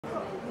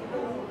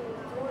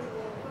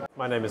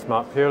My name is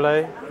Mark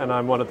Piolet and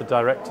I'm one of the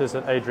directors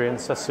at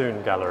Adrian's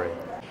Sassoon gallery.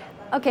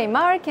 Okay,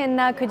 Mark, and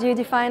now could you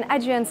define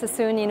Adrian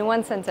Sassoon in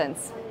one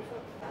sentence?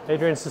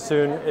 Adrian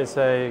Sassoon is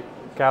a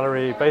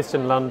gallery based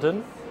in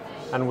London,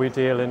 and we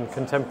deal in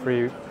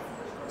contemporary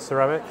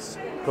ceramics,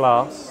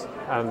 glass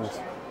and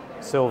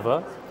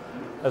silver,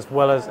 as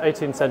well as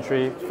 18th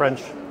century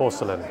French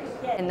porcelain.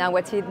 And now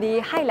what is the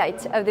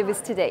highlight of the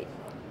booth today?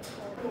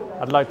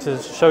 I'd like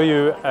to show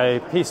you a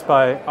piece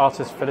by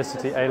artist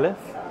Felicity Ailiff.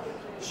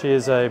 She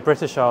is a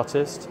British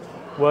artist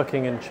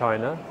working in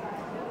China.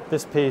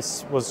 This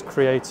piece was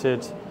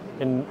created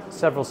in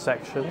several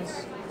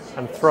sections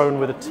and thrown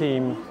with a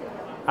team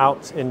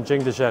out in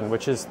Jingdezhen,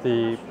 which is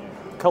the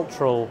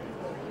cultural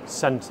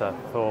center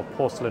for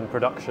porcelain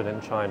production in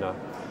China.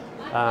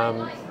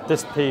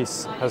 This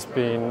piece has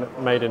been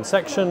made in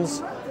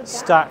sections,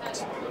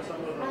 stacked,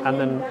 and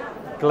then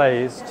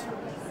glazed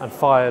and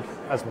fired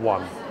as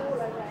one.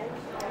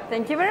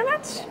 Thank you very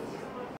much.